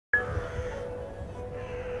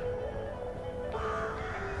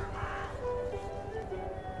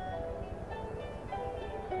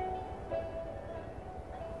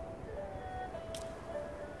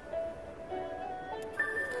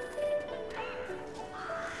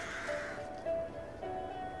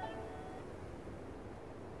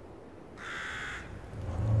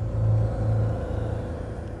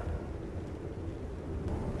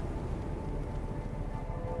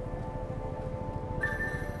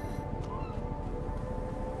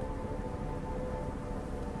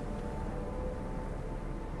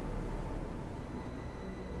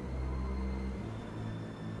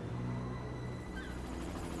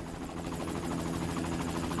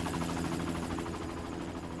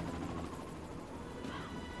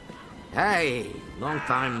Hey, long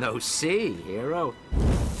time no see, hero.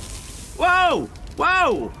 Whoa!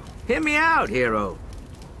 Whoa! Hear me out, hero.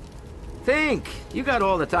 Think. You got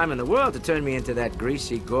all the time in the world to turn me into that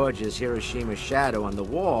greasy, gorgeous Hiroshima shadow on the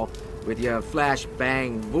wall with your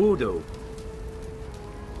flashbang voodoo.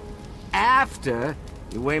 After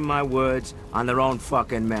you weigh my words on their own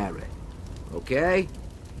fucking merit. Okay?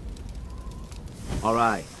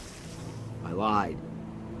 Alright. I lied.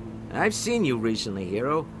 I've seen you recently,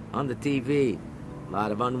 hero. On the TV. A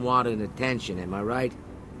lot of unwanted attention, am I right?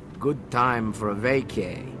 Good time for a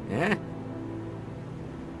vacay, eh?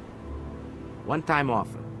 One-time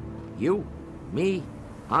offer. You, me,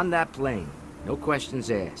 on that plane. No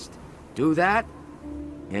questions asked. Do that,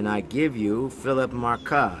 and I give you Philip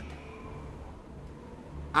Marcotte.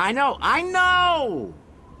 I know!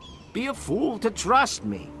 Be a fool to trust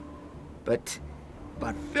me. But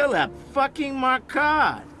Philip fucking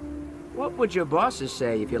Marcotte. What would your bosses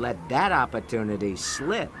say if you let that opportunity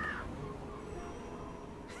slip?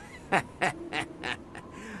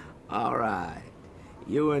 All right.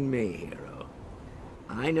 You and me, hero.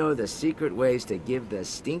 I know the secret ways to give the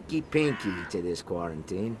stinky pinky to this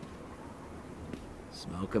quarantine.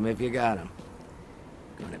 Smoke 'em if you got 'em.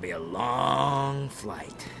 Gonna be a long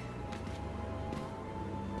flight.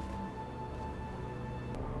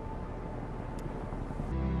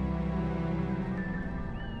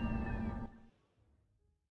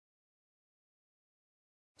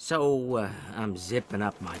 So, I'm zipping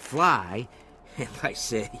up my fly, and I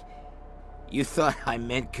say, you thought I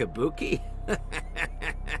meant kabuki?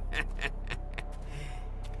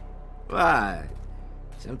 What?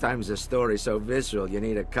 Sometimes a story's so visceral you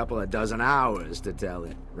need a couple of dozen hours to tell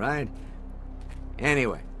it, right?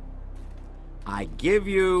 Anyway, I give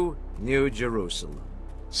you New Jerusalem.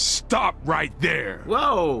 Stop right there!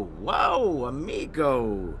 Whoa, whoa,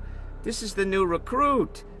 amigo. This is the new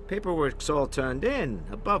recruit. Paperwork's all turned in,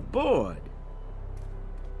 above board.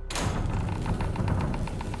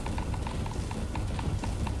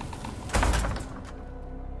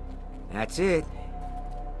 That's it.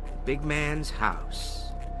 Big man's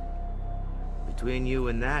house. Between you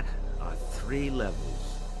and that are 3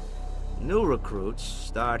 levels. New recruits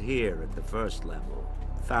start here at the first level.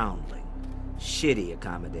 Foundling. Shitty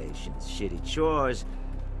accommodations, shitty chores,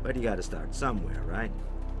 but you gotta start somewhere, right?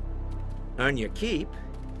 Earn your keep,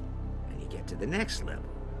 and you get to the next level.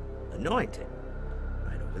 Anointed.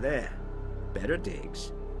 Right over there. Better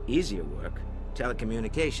digs, easier work,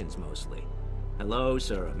 telecommunications mostly. Hello,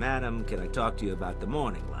 sir or madam, can I talk to you about the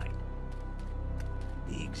morning light?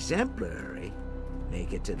 The exemplary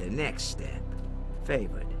make it to the next step.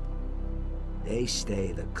 Favored. They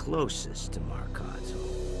stay the closest to Marcotte's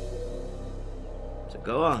home. So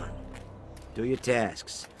go on. Do your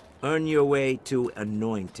tasks. Earn your way to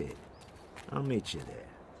Anointed. I'll meet you there.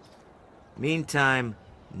 Meantime,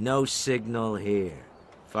 no signal here.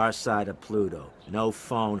 Far side of Pluto. No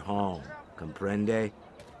phone home. Comprende?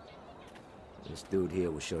 This dude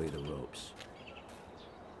here will show you the ropes.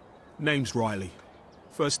 Name's Riley.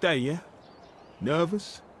 First day, yeah?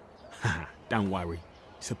 Nervous? Haha, don't worry.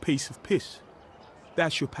 It's a piece of piss.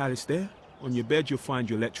 That's your palace there. On your bed, you'll find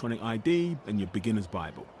your electronic ID and your beginner's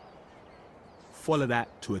Bible. Follow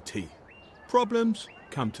that to a T. Problems?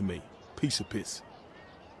 Come to me. Piece of piss.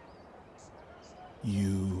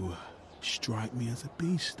 You strike me as a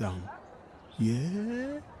beast, though.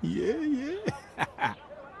 Yeah.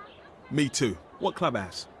 Me too. What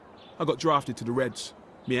clubhouse? I got drafted to the Reds.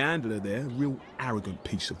 Me handler there, real arrogant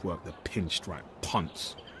piece of work, the pinstripe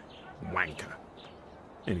punts. Wanker.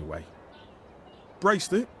 Anyway.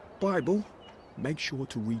 Bracelet, Bible. Make sure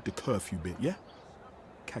to read the curfew bit, yeah?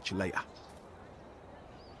 Catch you later.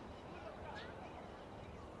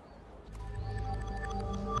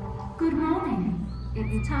 Good morning.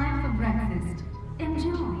 It's time for breakfast.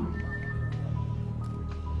 Enjoy.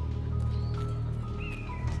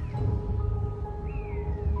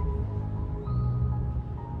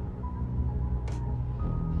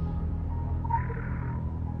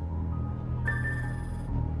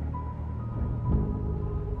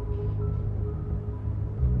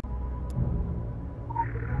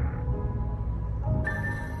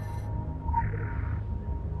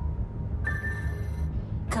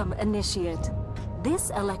 Initiate.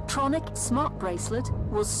 This electronic smart bracelet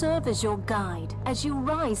will serve as your guide as you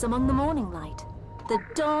rise among the morning light. The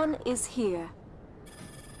dawn is here.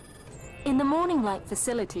 In the morning light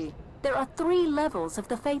facility, there are 3 levels of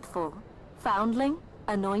the faithful: foundling,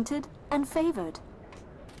 anointed, and favored.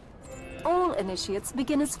 All initiates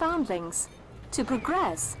begin as foundlings. To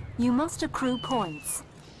progress, you must accrue points.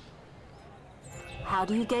 How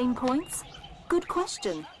do you gain points? Good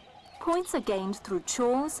question. Points are gained through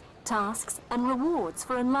chores, tasks, and rewards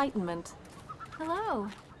for enlightenment. Hello.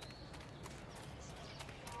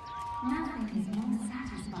 Nothing is more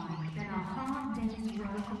satisfying than a hard day's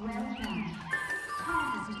work well done.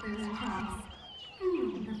 Harvest those crops. Feel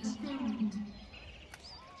the fulfillment.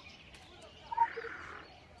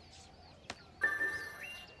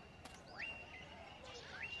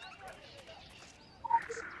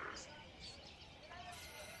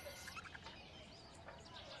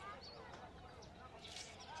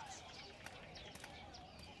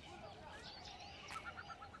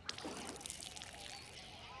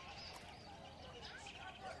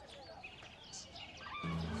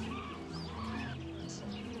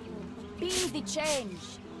 Be the change.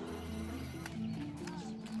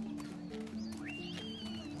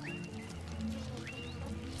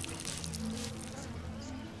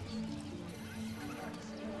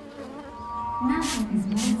 Nothing is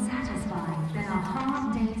more satisfying than a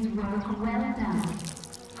hard day's work well done.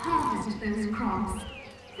 Harvest those crops.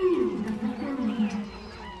 Feel the fulfillment.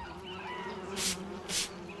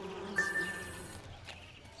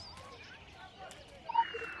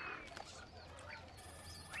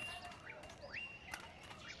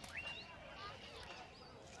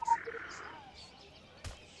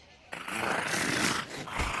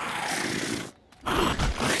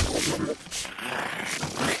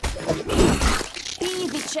 Be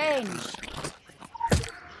the change.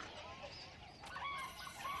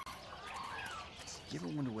 You ever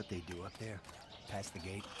wonder what they do up there, past the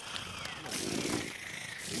gate?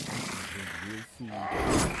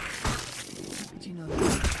 Did you know that?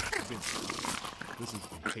 This is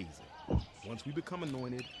amazing. Once we become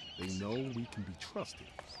anointed, they know we can be trusted.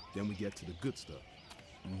 Then we get to the good stuff.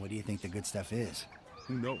 And what do you think the good stuff is?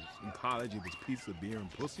 Who knows? In college, it was pizza, beer, and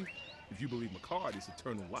pussy. If you believe McCard, it's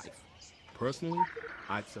eternal life. Personally,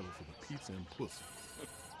 I'd settle for the pizza and pussy.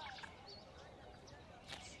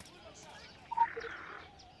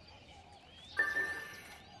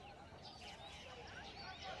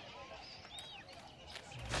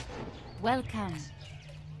 Welcome.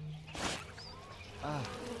 I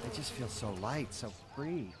just feel so light, so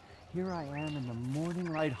free. Here I am in the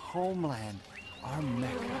morning light homeland, our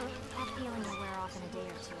Mecca. That feeling will wear off in a day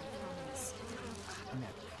or two, I promise. And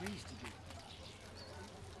that priest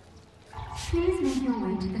Please make your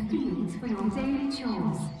way to the fields for your daily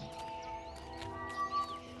chores.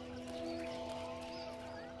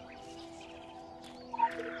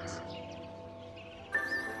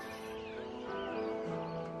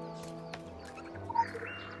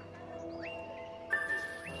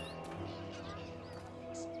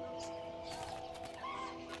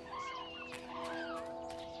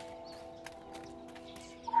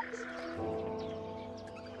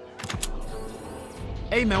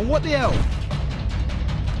 Hey man, what the hell?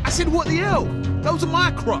 I said what the hell? Those are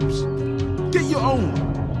my crops. Get your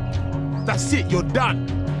own. That's it, you're done.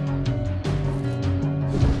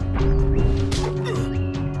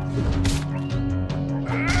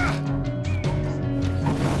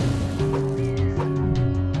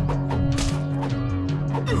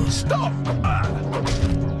 Stop!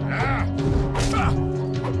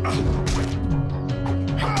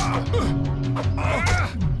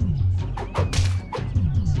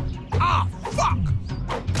 Ah, fuck!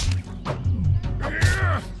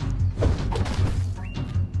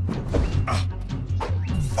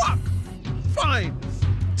 Fuck! Fine!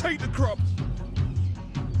 Take the crops.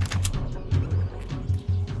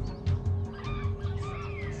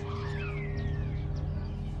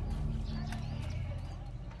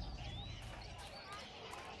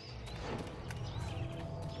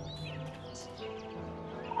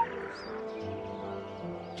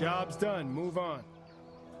 Job's done. Move on.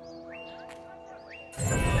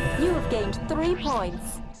 You have gained 3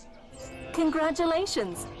 points.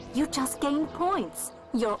 Congratulations! You just gained points.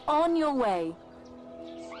 You're on your way.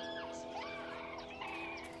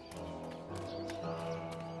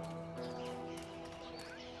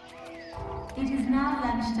 It is now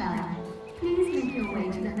lunchtime. Please make your way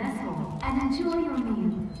to the mess hall and enjoy your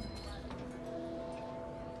meal.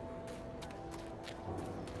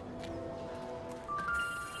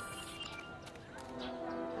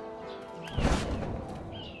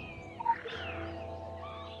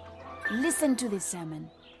 Listen to this sermon.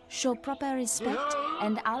 Show proper respect,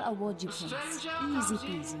 and I'll award you A points. stranger Easy comes in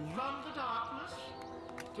peasy, yeah? from the darkness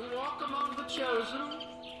to walk among the chosen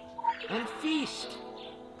and feast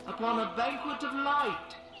upon a banquet of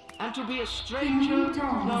light, and to be a stranger new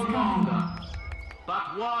dawn no has come. longer,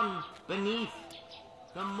 but one beneath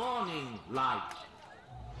the morning light.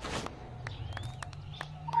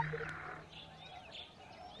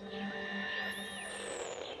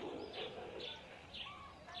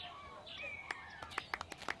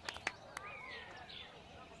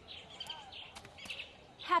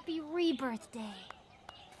 Happy Rebirth Day.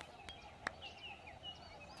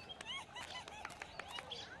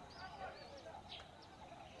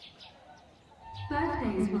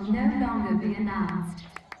 Birthdays will no longer be announced.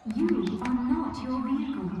 You are not your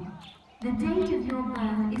vehicle. The date of your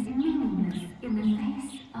birth is meaningless in the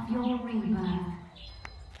face of your rebirth.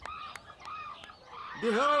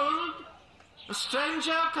 Behold, a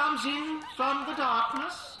stranger comes in from the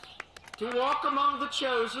darkness to walk among the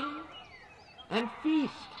chosen and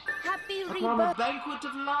feast Happy upon a Rebirth. banquet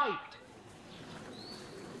of light.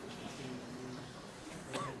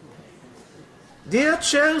 Dear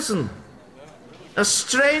chosen, a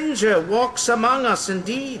stranger walks among us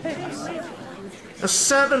indeed, a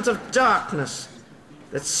servant of darkness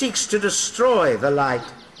that seeks to destroy the light,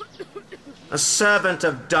 a servant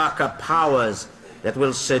of darker powers that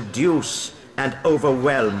will seduce and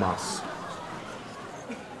overwhelm us.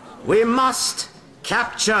 We must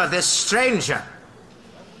capture this stranger.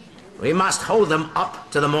 We must hold them up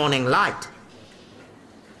to the morning light.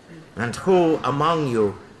 And who among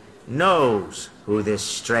you knows who this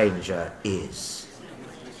stranger is?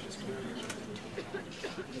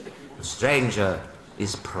 The stranger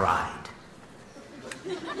is pride.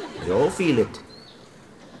 We all feel it.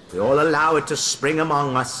 We all allow it to spring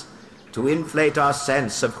among us to inflate our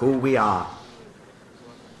sense of who we are.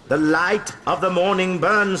 The light of the morning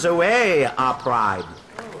burns away our pride.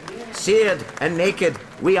 Seared and naked,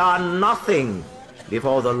 we are nothing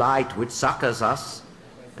before the light which succors us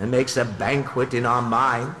and makes a banquet in our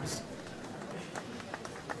minds.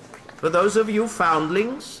 For those of you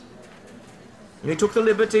foundlings, we took the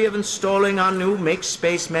liberty of installing our new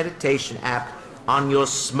MakeSpace meditation app on your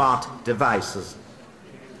smart devices.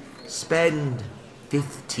 Spend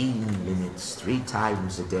 15 minutes 3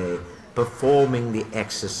 times a day performing the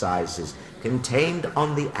exercises contained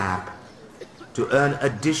on the app to earn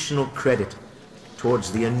additional credit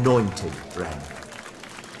towards the anointed rank.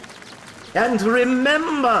 And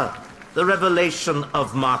remember the revelation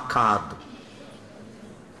of Markad.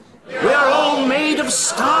 We are all made of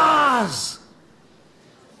stars.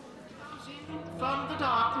 From the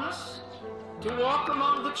darkness to walk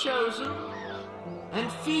among the chosen and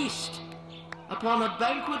feast upon a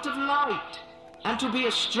banquet of light, and to be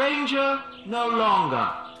a stranger no longer,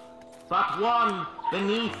 but one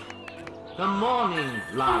beneath the morning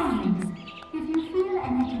light. If you feel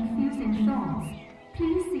any confusing thoughts,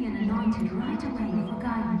 please see an anointed right away for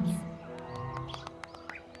guidance.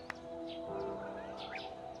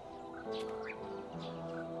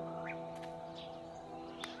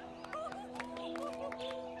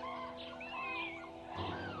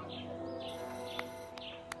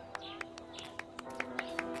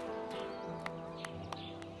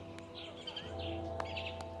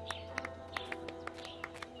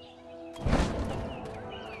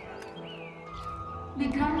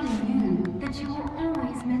 Become the you that you were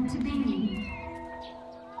always meant to be.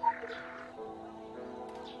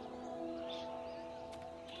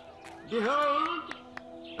 Behold,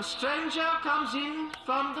 a stranger comes in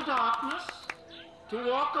from the darkness to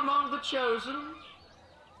walk among the chosen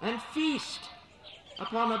and feast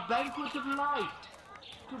upon a banquet of light,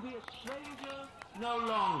 to be a stranger no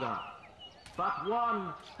longer, but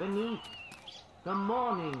one beneath the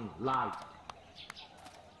morning light.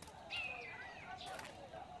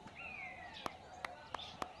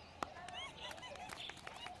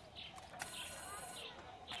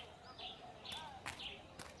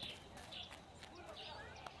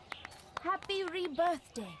 Happy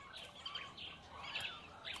Rebirth Day.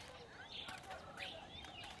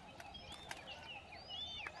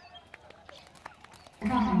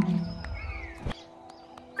 Coming.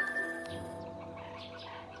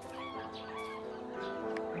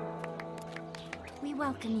 We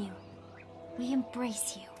welcome you. We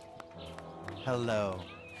embrace you. Hello.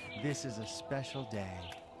 This is a special day.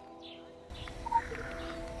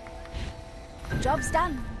 Job's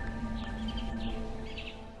done.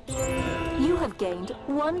 You have gained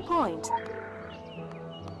 1 point.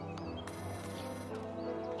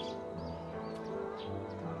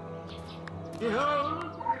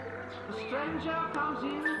 Behold, a stranger comes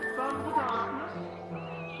in from the darkness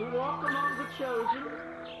to walk among the chosen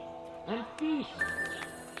and feast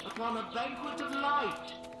upon a banquet of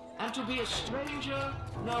light, and to be a stranger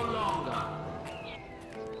no longer.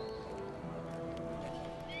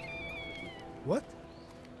 What?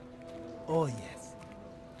 Oh yes,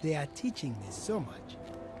 they are teaching me so much.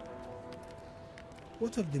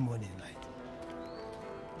 What of the morning light?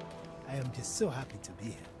 I am just so happy to be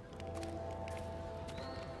here.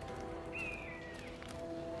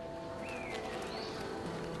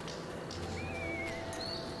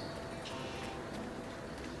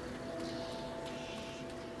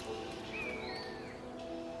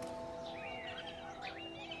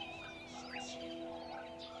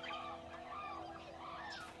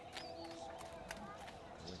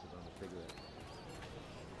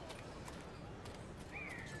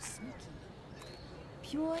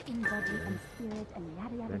 Pure in body and spirit and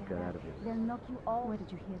yada yada That got yada. out of here. They'll knock you all. Where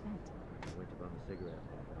did you hear that? I went to bum a cigarette.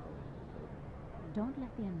 Don't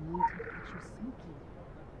let the anointed catch you smoking.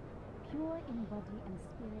 Pure in body and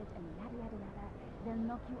spirit and yada yada yada. They'll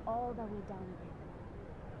knock you all the way down again.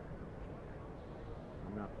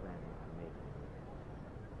 I'm not planning on making it.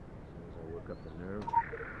 As soon as I work up the nerve,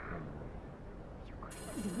 I'm You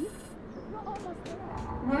couldn't leave? You're almost there.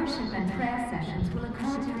 Worship and prayer sessions will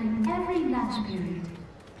occur during every lunch period.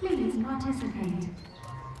 Please participate.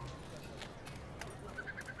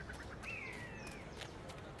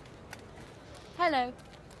 Hello.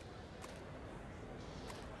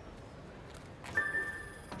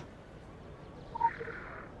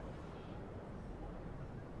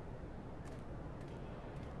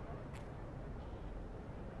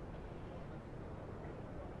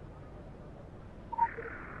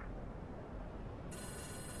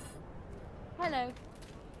 Hello.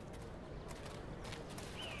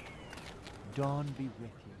 Dawn be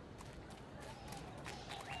with you.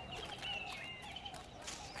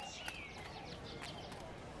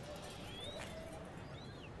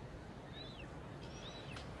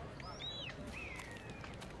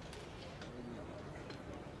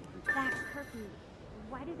 That's curfew.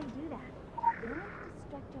 Why do they do that? Don't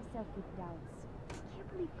distract yourself with doubts. I can't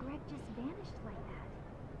believe Greg just vanished like that.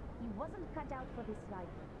 He wasn't cut out for this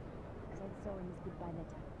life. Said so in his goodbye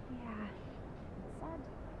letter. Yeah. It's sad,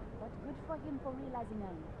 but good for him for realizing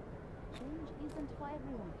early. Change isn't for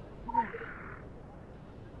everyone. Yeah.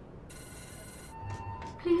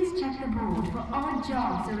 Please check the board for odd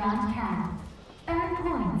jobs around camp. Earn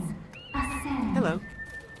points. Ascend. Hello.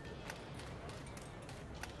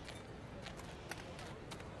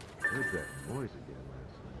 Heard that noise again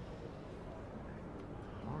last night.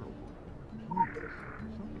 Horrible. Jesus,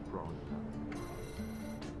 something crawling around.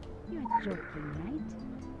 You're joking, right?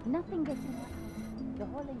 Nothing gets in the way. The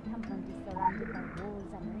whole encampment is surrounded by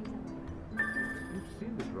walls and razor wire. You've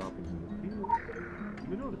seen the droppings in the field.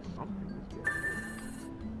 You know that something is getting there.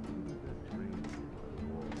 Look at that tree by the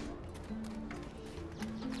wall.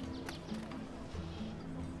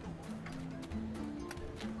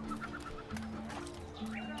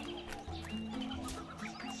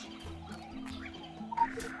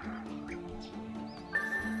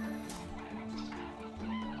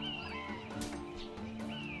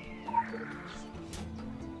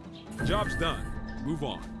 Job's done. Move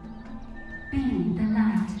on. Be the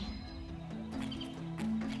light.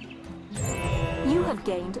 You have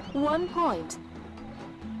gained 1 point.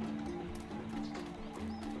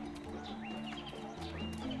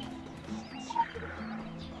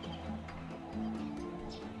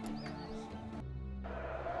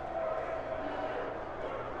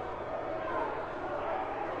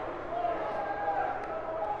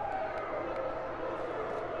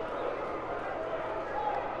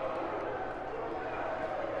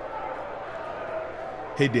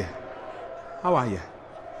 Hey there. How are ya?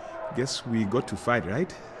 Guess we got to fight,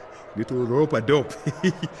 right? Little rope a dope.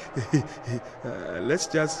 Let's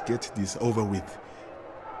just get this over with.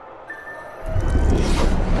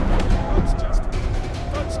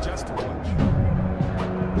 That's just watch.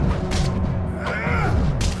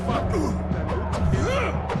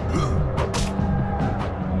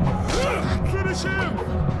 Finish him!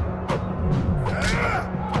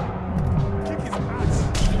 Kick his ass!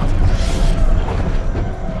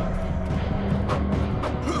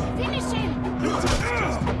 Finish him!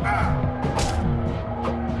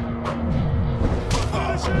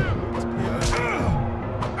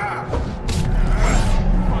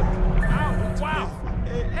 Wow!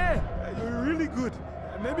 Hey, you're really good.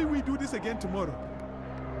 Maybe we do this again tomorrow.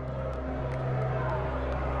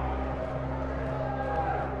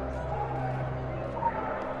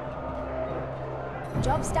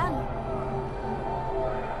 Job's done.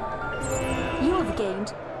 You have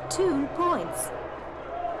gained 2 points.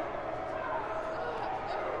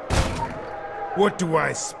 What do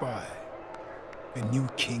I spy? A new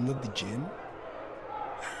king of the gin?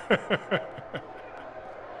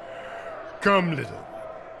 Come, little one.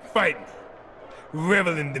 Fight me.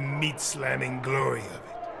 Revel in the meat-slamming glory of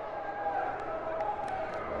it.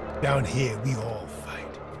 Down here, we all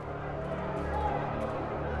fight.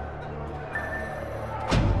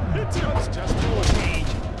 It's just Change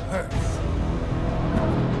hurts.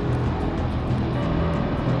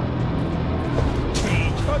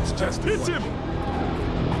 That's just hit him!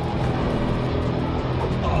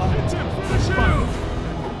 Hit him! Finish him!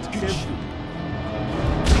 Good shoot.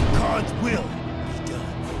 God's will be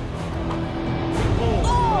done.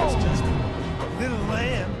 That's just Little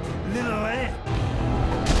lamb, little lamb.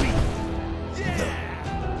 Be the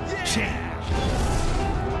change.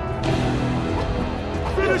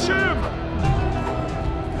 Finish him!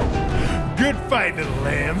 Good fight, little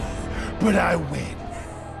lamb, but I win.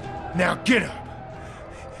 Now get up.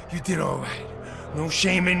 You did all right. No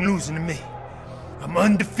shame in losing to me. I'm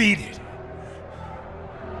undefeated.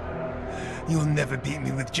 You'll never beat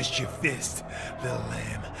me with just your fist, little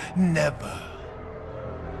lamb. Never.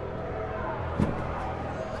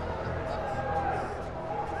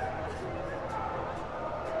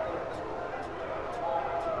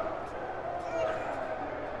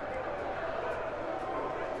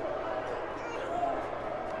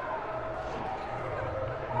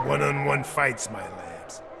 One-on-one fights, my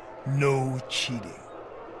lambs. No cheating.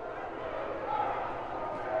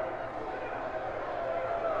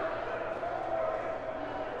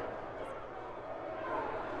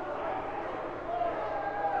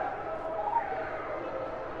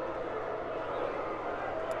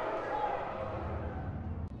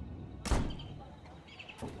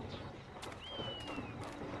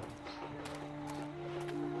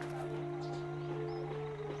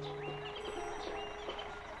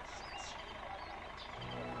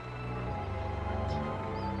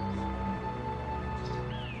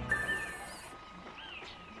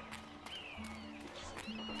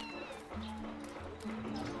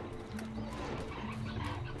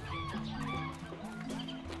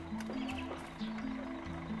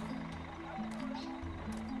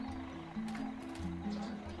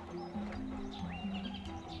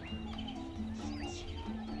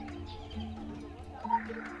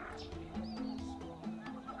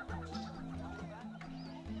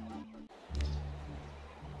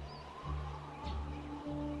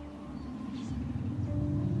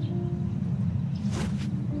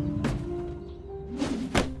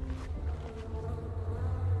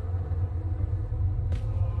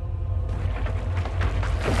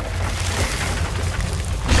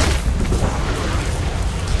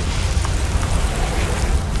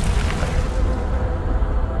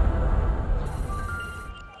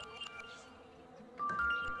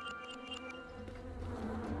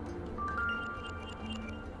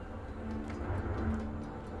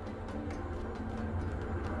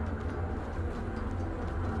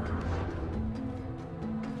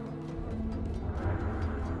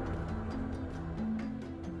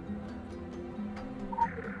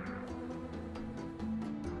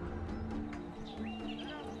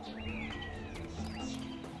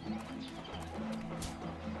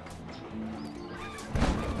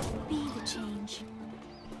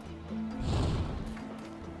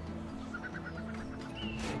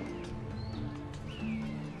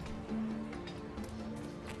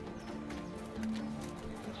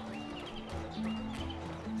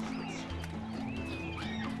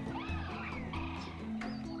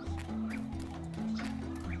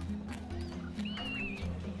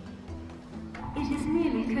 It is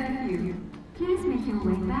nearly curfew. Please make your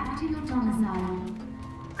way back to your domicile.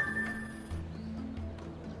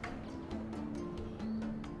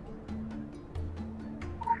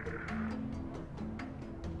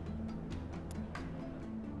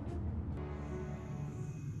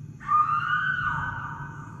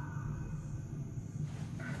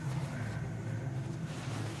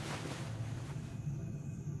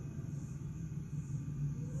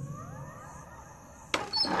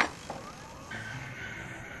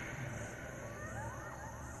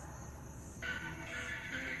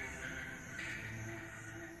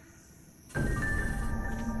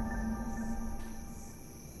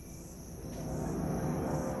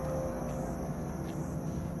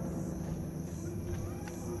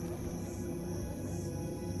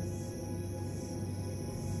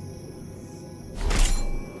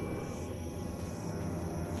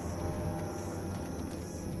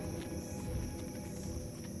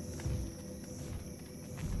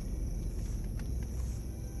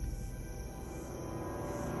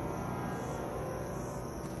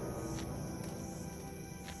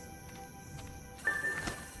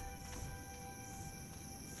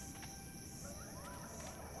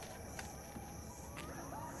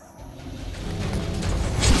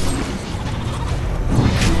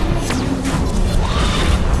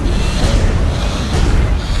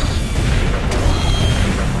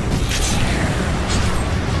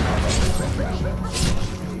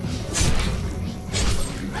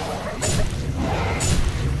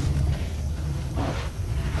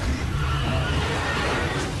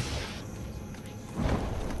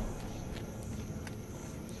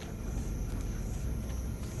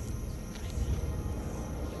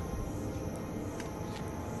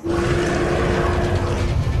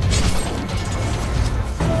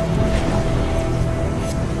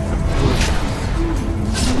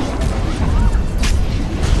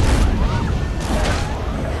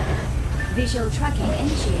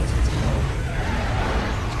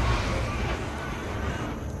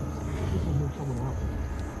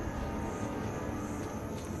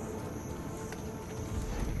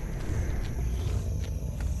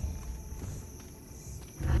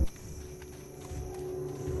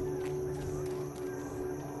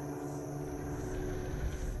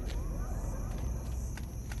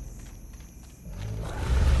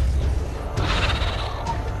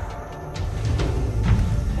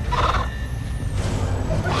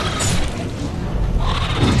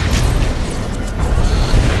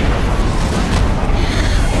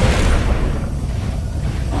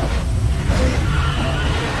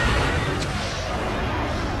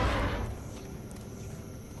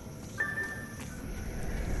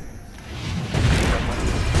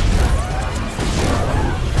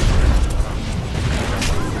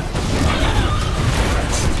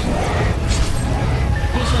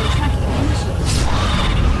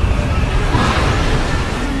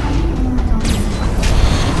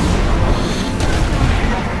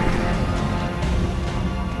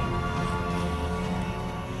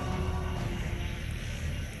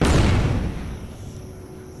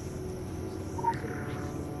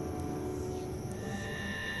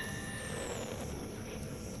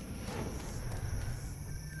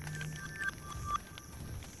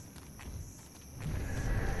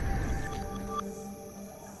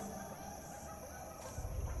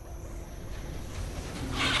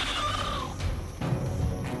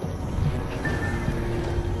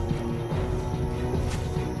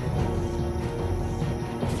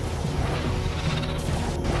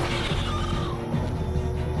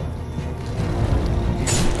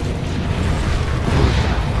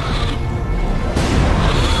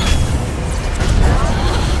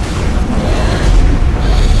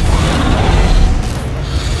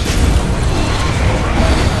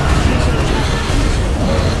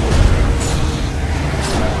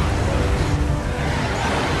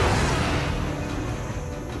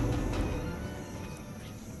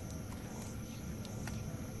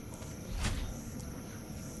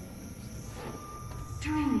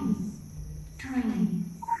 Dream. Dream.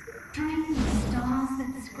 Dream the stars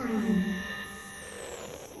that scream.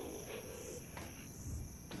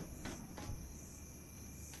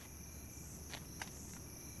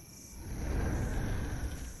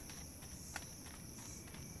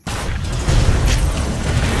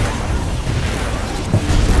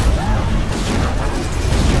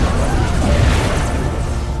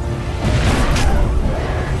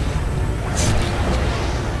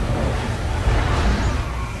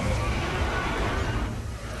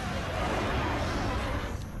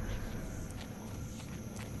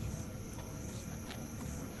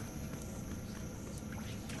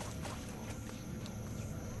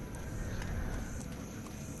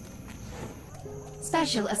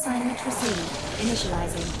 Special assignment received.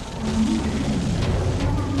 Initializing.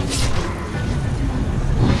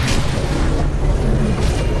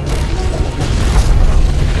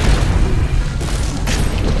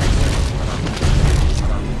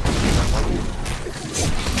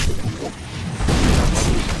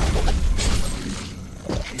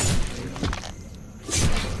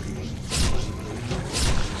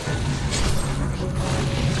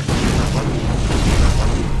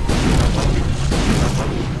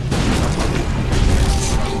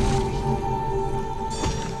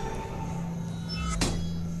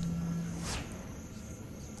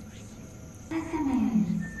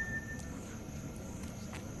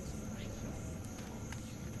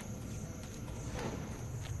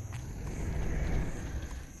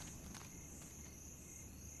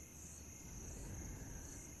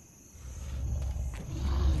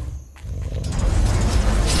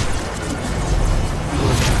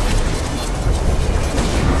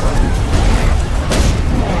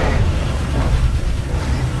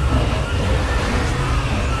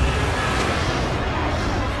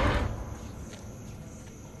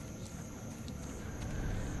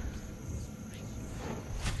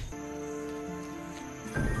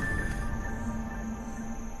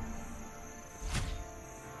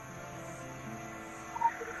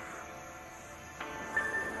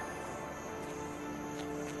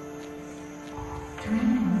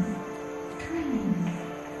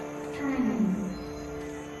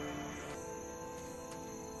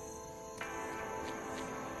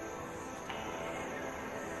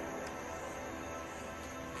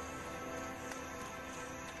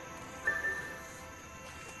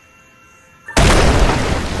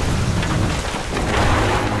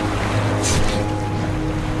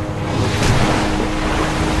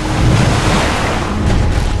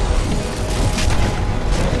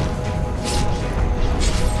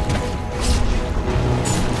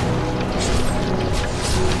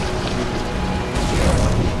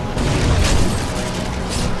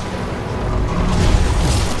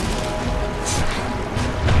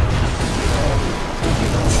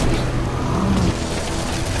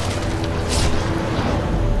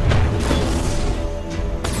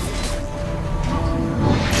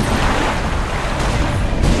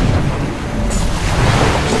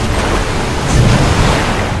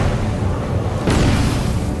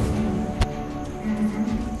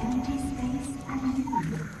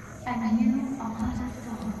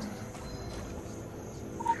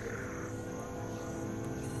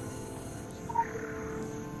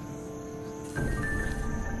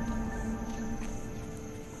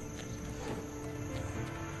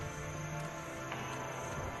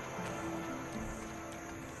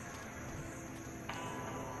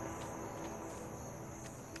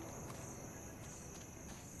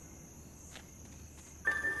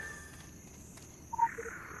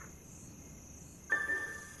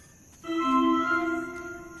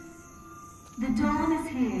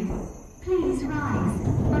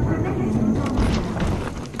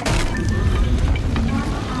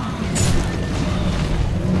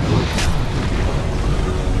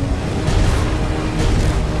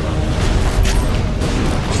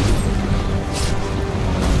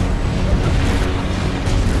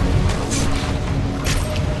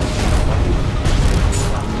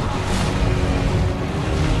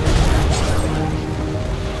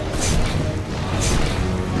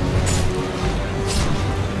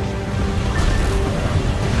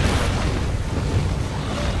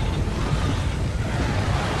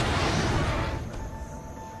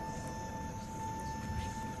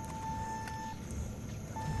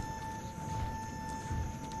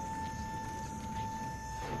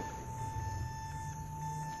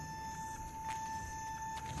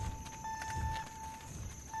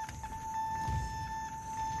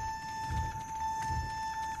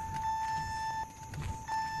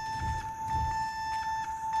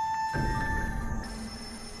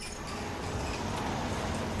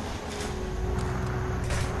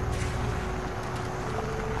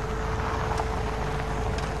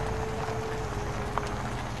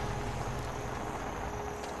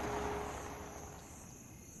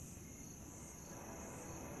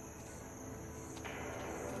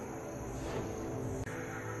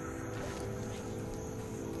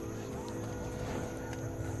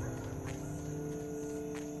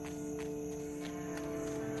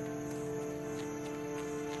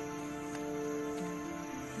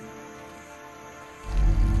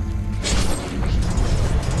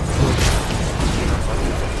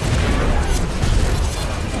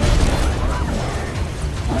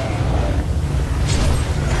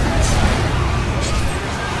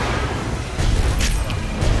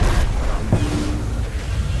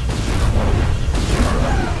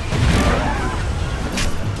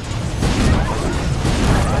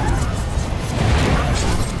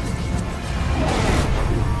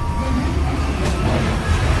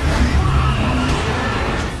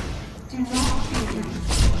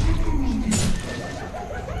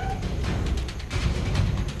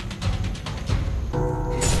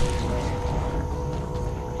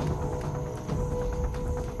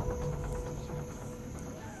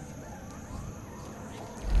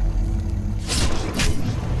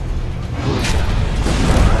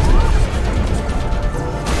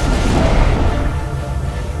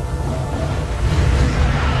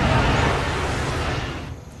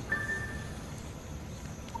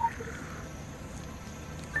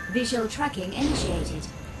 Visual tracking initiated.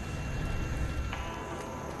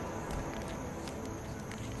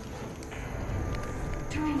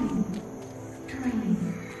 Dream,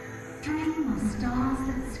 dream, dream of stars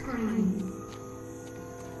that scream.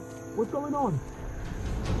 What's going on?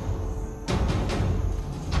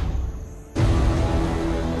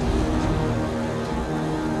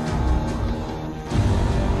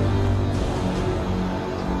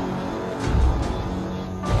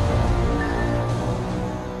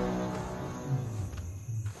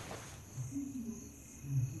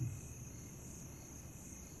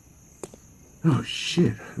 Oh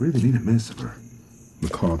shit, I really made a mess of her. The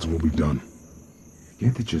cards will be done.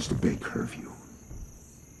 Can't they just obey curfew?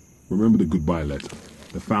 Remember the goodbye letter.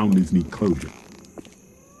 The founders need closure.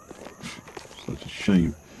 Such a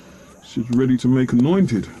shame. She's ready to make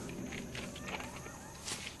anointed.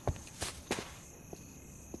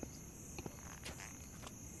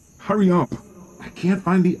 Hurry up. I can't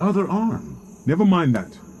find the other arm. Never mind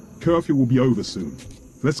that. Curfew will be over soon.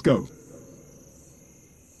 Let's go.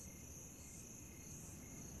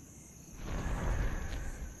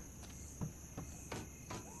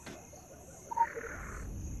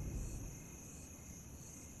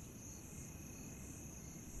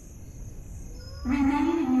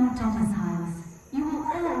 Remain in your domiciles. You will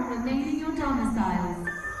all remain in your domiciles.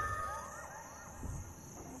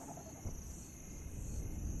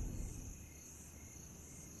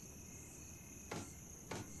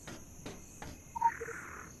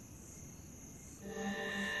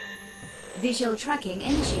 Visual tracking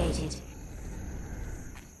initiated.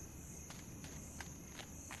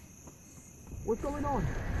 What's going on?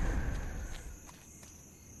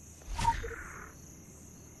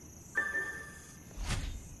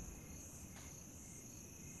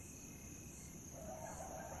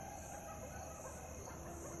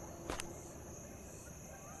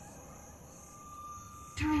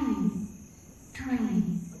 Dream,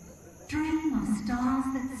 dream, dream of stars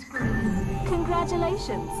that scream.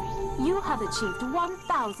 Congratulations! You have achieved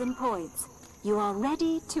 1,000 points. You are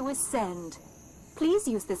ready to ascend. Please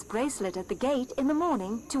use this bracelet at the gate in the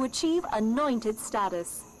morning to achieve anointed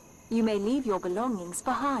status. You may leave your belongings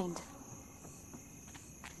behind.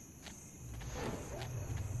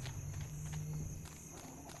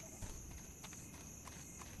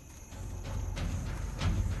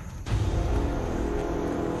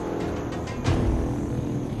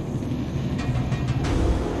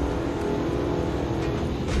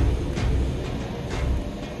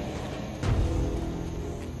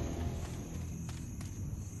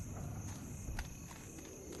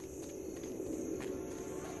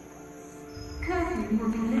 Curfew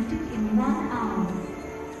will be lifted.